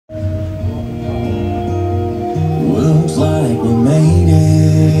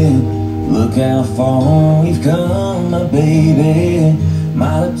how far we've come, my baby. Might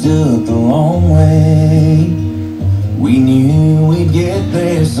have took the long way. We knew we'd get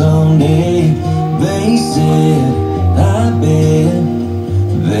there someday. They said, I bet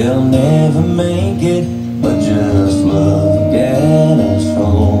they'll never make it, but just look at us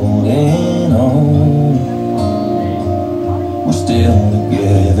holding on. We're still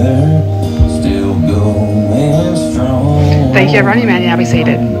together, still going strong. Thank you, everyone. You may now be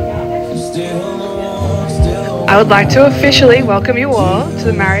seated. I would like to officially welcome you all to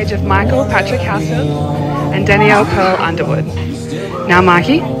the marriage of Michael Patrick Housefield and Danielle Pearl Underwood. Now,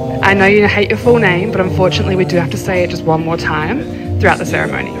 Mikey, I know you hate your full name, but unfortunately we do have to say it just one more time throughout the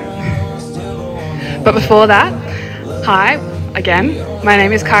ceremony. But before that, hi, again, my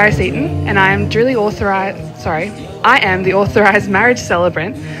name is Kyra Seaton, and I am the authorised marriage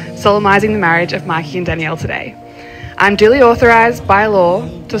celebrant solemnising the marriage of Mikey and Danielle today. I'm duly authorised by law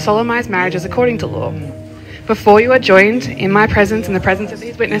to solemnise marriages according to law. Before you are joined in my presence and the presence of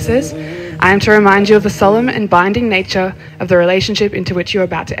these witnesses, I am to remind you of the solemn and binding nature of the relationship into which you are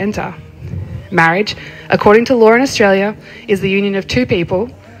about to enter. Marriage, according to law in Australia, is the union of two people,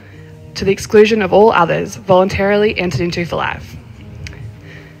 to the exclusion of all others, voluntarily entered into for life.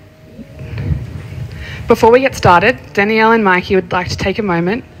 Before we get started, Danielle and Mikey would like to take a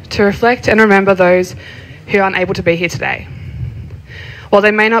moment to reflect and remember those who are unable to be here today. While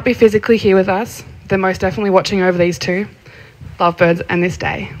they may not be physically here with us, they're most definitely watching over these two lovebirds and this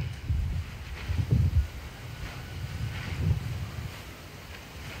day.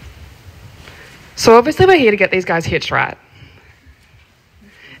 So obviously we're here to get these guys hitched right.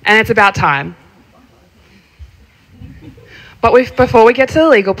 And it's about time. But before we get to the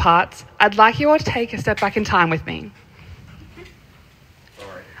legal parts, I'd like you all to take a step back in time with me.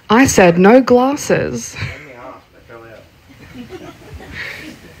 Sorry. I said no glasses.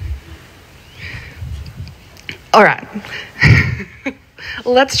 All right,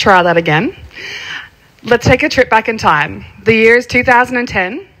 let's try that again. Let's take a trip back in time. The year is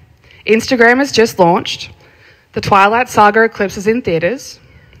 2010. Instagram has just launched. The Twilight Saga Eclipse is in theatres.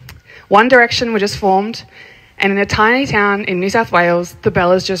 One Direction were just formed. And in a tiny town in New South Wales, the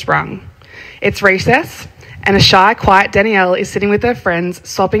bell has just rung. It's recess, and a shy, quiet Danielle is sitting with her friends,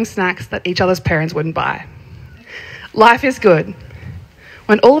 swapping snacks that each other's parents wouldn't buy. Life is good.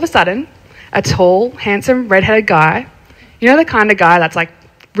 When all of a sudden, a tall, handsome, red-headed guy, you know the kind of guy that's like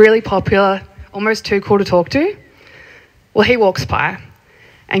really popular, almost too cool to talk to? Well, he walks by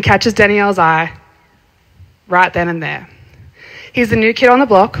and catches Danielle's eye right then and there. He's the new kid on the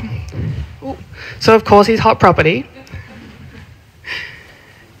block, so of course he's hot property.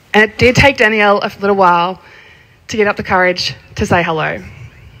 And it did take Danielle a little while to get up the courage to say hello.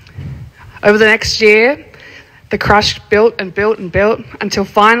 Over the next year, the crush built and built and built until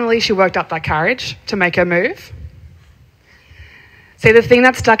finally she worked up that courage to make her move. See, the thing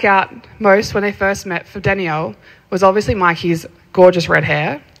that stuck out most when they first met for Danielle was obviously Mikey's gorgeous red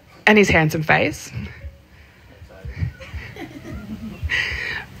hair and his handsome face.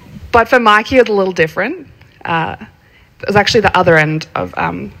 But for Mikey, it was a little different. It was actually the other end of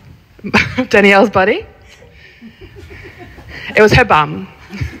Danielle's body. It was her bum.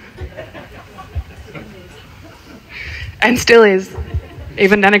 And still is.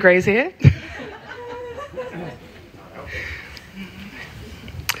 Even Nana agrees here.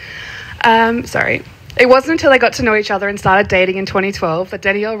 Sorry. It wasn't until they got to know each other and started dating in 2012 that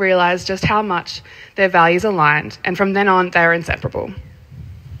Danielle realised just how much their values aligned, and from then on, they were inseparable.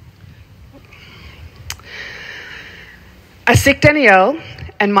 A sick Danielle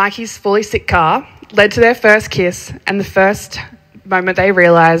and Mikey's fully sick car led to their first kiss and the first moment they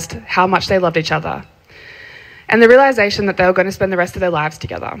realised how much they loved each other, and the realisation that they were going to spend the rest of their lives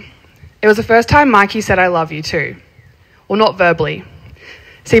together. It was the first time Mikey said, "I love you" too. Well, not verbally.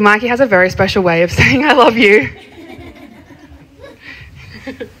 See, Mikey has a very special way of saying "I love you."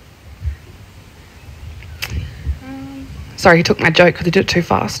 Sorry, he took my joke because he did it too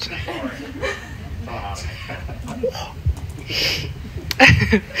fast.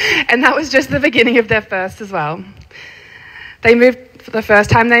 And that was just the beginning of their first as well. The first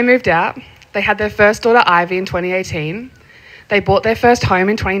time they moved out, they had their first daughter Ivy in 2018. They bought their first home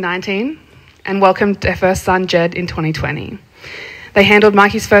in 2019 and welcomed their first son Jed in 2020. They handled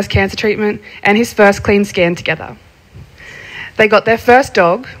Mikey's first cancer treatment and his first clean scan together. They got their first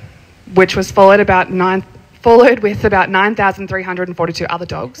dog, which was followed with about 9,342 other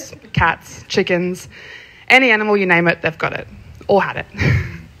dogs, cats, chickens, any animal you name it, they've got it, or had it.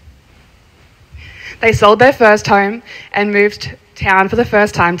 They sold their first home and moved town for the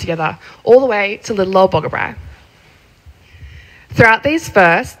first time together, all the way to little old Boggabri. Throughout these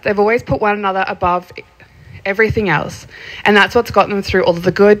firsts, they've always put one another above everything else, and that's what's gotten them through all of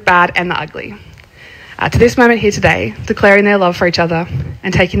the good, bad, and the ugly. To this moment here today, declaring their love for each other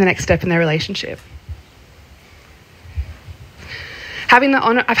and taking the next step in their relationship.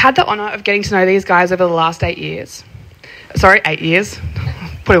 I've had the honour of getting to know these guys over the last 8 years. Sorry, 8 years.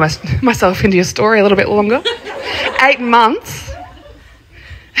 Putting myself into your story a little bit longer. 8 months.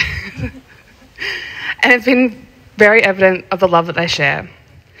 And it's been very evident of the love that they share.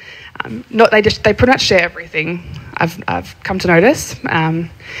 They pretty much share everything, I've come to notice.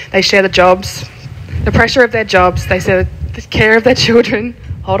 They share the jobs, the pressure of their jobs. They share the care of their children.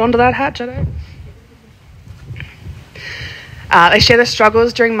 Hold on to that hat, Shadow. They share the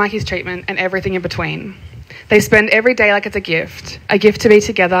struggles during Mikey's treatment and everything in between. They spend every day like it's a gift to be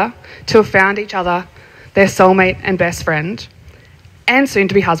together, to have found each other, their soulmate and best friend, and soon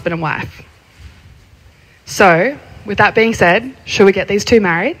to be husband and wife. So, with that being said, should we get these two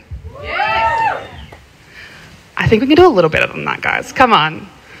married? Yeah. I think we can do a little better than that, guys. Come on.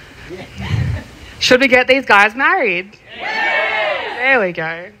 Yeah. Should we get these guys married? Yeah. There we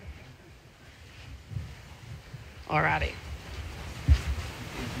go. Alrighty.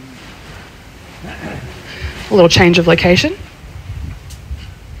 A little change of location.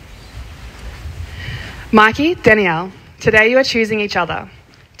 Mikey, Danielle, today you are choosing each other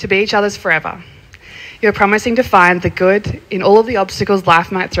to be each other's forever. You're promising to find the good in all of the obstacles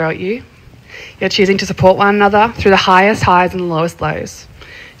life might throw at you. You're choosing to support one another through the highest highs and the lowest lows.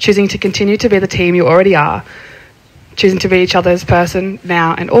 Choosing to continue to be the team you already are. Choosing to be each other's person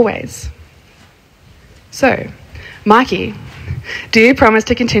now and always. So, Mikey, do you promise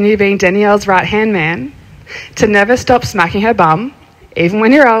to continue being Danielle's right-hand man? To never stop smacking her bum, even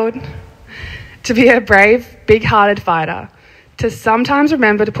when you're old? To be a brave, big-hearted fighter? To sometimes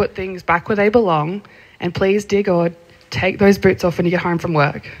remember to put things back where they belong? And please, dear God, take those boots off when you get home from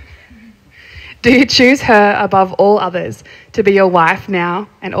work. Do you choose her above all others to be your wife now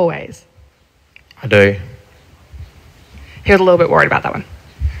and always? I do. He was a little bit worried about that one.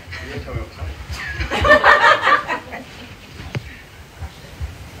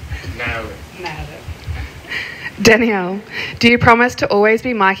 Nailed it. Danielle, do you promise to always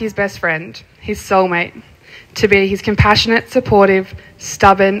be Mikey's best friend, his soulmate, to be his compassionate, supportive,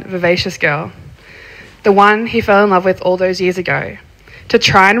 stubborn, vivacious girl? The one he fell in love with all those years ago. To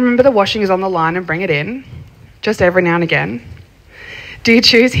try and remember the washing is on the line and bring it in, just every now and again. Do you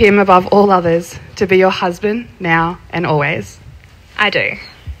choose him above all others to be your husband now and always? I do.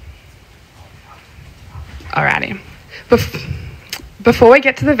 Alrighty. Before we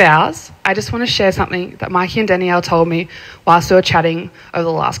get to the vows, I just want to share something that Mikey and Danielle told me whilst we were chatting over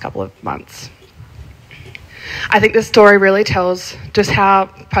the last couple of months. I think this story really tells just how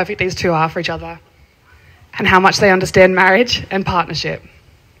perfect these two are for each other and how much they understand marriage and partnership.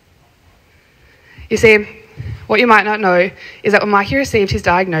 You see, what you might not know is that when Mikey received his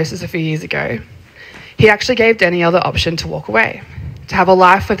diagnosis a few years ago, he actually gave Danielle the option to walk away, to have a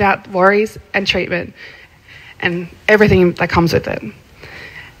life without worries and treatment and everything that comes with it.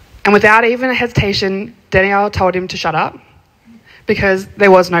 And without even a hesitation, Danielle told him to shut up because there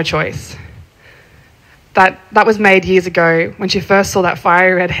was no choice. That was made years ago when she first saw that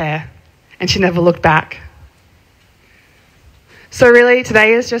fiery red hair and she never looked back. So really,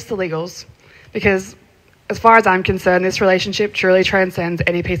 today is just the legals because as far as I'm concerned, this relationship truly transcends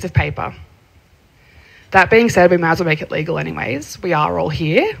any piece of paper. That being said, we might as well make it legal anyways. We are all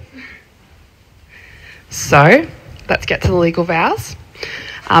here. So, let's get to the legal vows.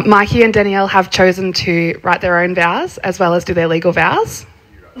 Mikey and Danielle have chosen to write their own vows as well as do their legal vows.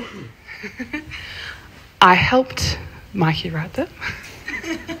 I helped Mikey write them.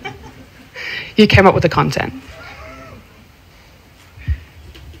 You came up with the content.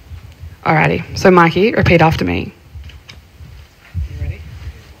 Alrighty, so Mikey, repeat after me. You ready?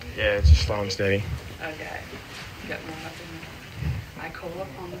 Yeah, just slow and steady. Okay. Get more up in there. I call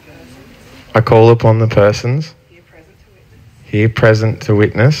upon the persons. I call upon the persons Here present to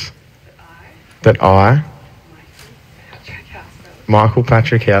witness. that I, Michael Patrick Housefield, Michael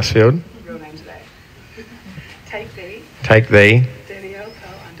Patrick Housefield, real name today, take thee, Danielle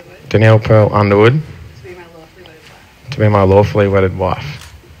Pearl Underwood, Danielle Pearl Underwood, to be my lawfully wedded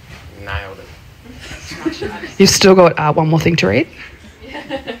wife. Nailed it. You've still got one more thing to read.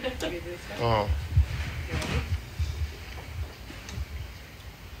 Oh.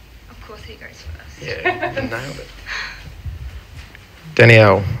 Of course he goes first. Yeah, nailed it.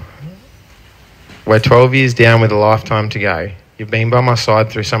 Danielle, we're 12 years down with a lifetime to go. You've been by my side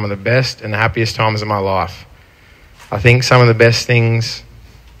through some of the best and the happiest times of my life. I think some of the best things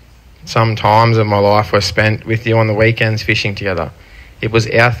some times of my life were spent with you on the weekends fishing together. It was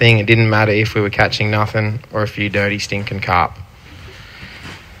our thing. It didn't matter if we were catching nothing or a few dirty stinking carp.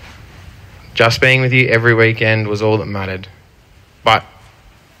 Just being with you every weekend was all that mattered. But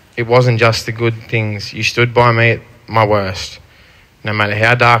it wasn't just the good things. You stood by me at my worst. No matter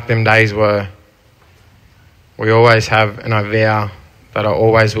how dark them days were, we always have, and I vow that I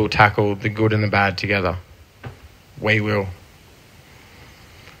always will tackle the good and the bad together. We will.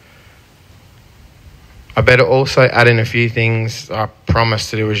 I better also add in a few things I promised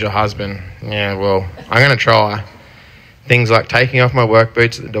to do as your husband. Yeah, well, I'm going to try. Things like taking off my work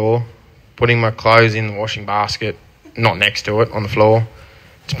boots at the door, putting my clothes in the washing basket, not next to it, on the floor,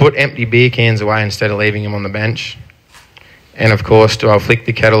 to put empty beer cans away instead of leaving them on the bench. And of course, I'll flick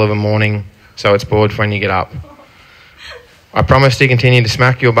the kettle of a morning so it's bored when you get up. I promise to continue to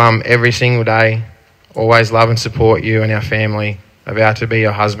smack your bum every single day, always love and support you and our family. I vow to be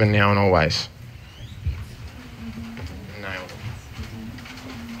your husband now and always.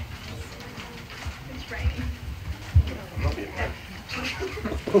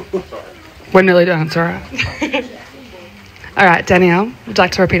 We're nearly done, it's all right. All right, Danielle, would you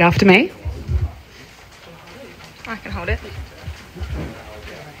like to repeat after me? I can hold it.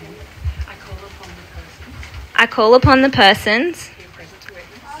 I call upon the persons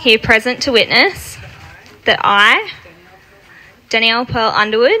here present to witness that I, Danielle Pearl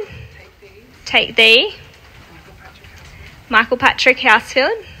Underwood, take thee, Michael Patrick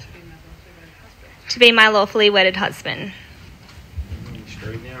Housefield, to be my lawfully wedded husband.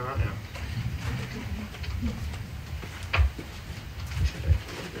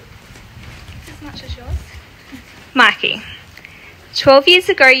 As much as yours. Mikey, 12 years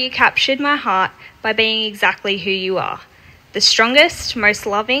ago you captured my heart by being exactly who you are, the strongest, most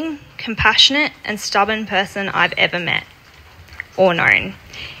loving, compassionate and stubborn person I've ever met or known.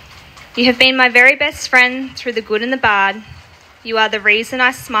 You have been my very best friend through the good and the bad. You are the reason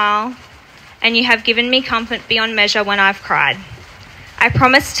I smile, and you have given me comfort beyond measure when I've cried. I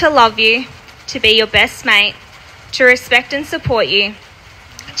promise to love you, to be your best mate, to respect and support you,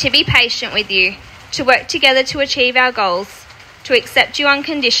 to be patient with you, to work together to achieve our goals, to accept you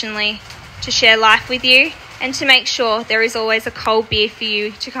unconditionally, to share life with you, and to make sure there is always a cold beer for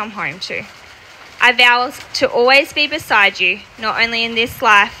you to come home to. I vow to always be beside you, not only in this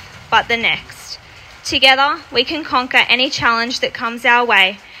life, but the next. Together, we can conquer any challenge that comes our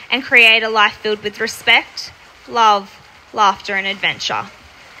way and create a life filled with respect, love, laughter, and adventure.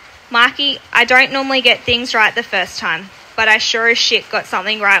 Mikey, I don't normally get things right the first time, but I sure as shit got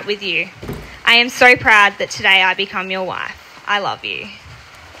something right with you. I am so proud that today I become your wife. I love you.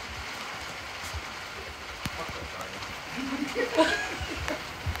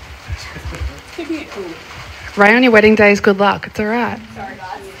 Rain on your wedding day is good luck. It's all right. Sorry,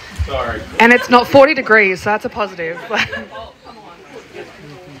 guys. Sorry. And it's not 40 degrees, so that's a positive.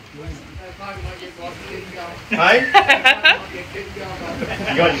 Hey?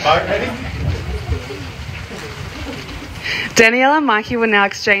 You got your boat ready? Danielle and Mikey will now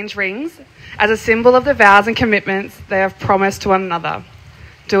exchange rings as a symbol of the vows and commitments they have promised to one another.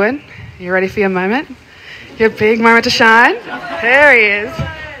 Duin, you ready for your moment? Your big moment to shine? There he is.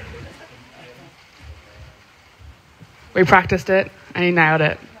 We practiced it and he nailed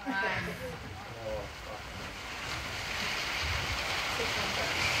it.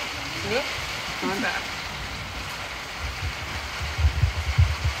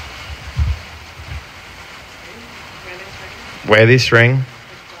 Wear this ring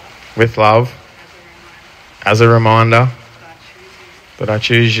with love as a reminder that I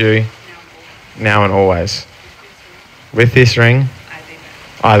choose you now and always. With this ring,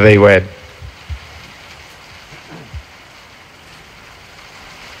 I thee wed.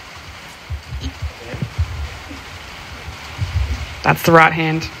 That's the right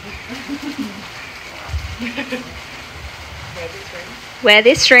hand. Wear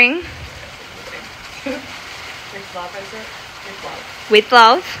this ring with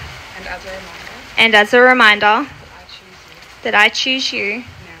love and as a reminder that I choose you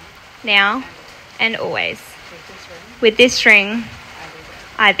now and always. With this ring,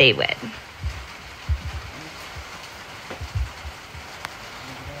 I thee wed.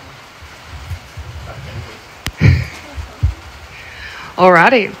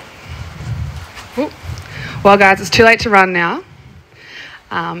 Alrighty. Ooh. Well, guys, it's too late to run now.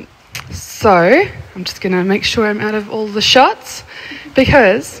 So I'm just going to make sure I'm out of all the shots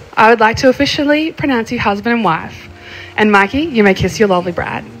because I would like to officially pronounce you husband and wife. And Mikey, you may kiss your lovely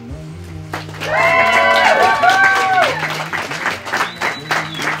bride.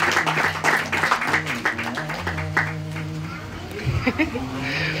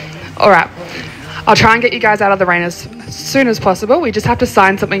 All right. I'll try and get you guys out of the rain as soon as possible. We just have to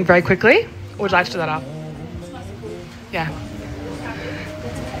sign something very quickly. Or would you like to do that up? Yeah.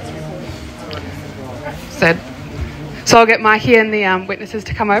 So I'll get Mikey and the witnesses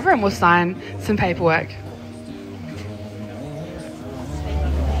to come over and we'll sign some paperwork.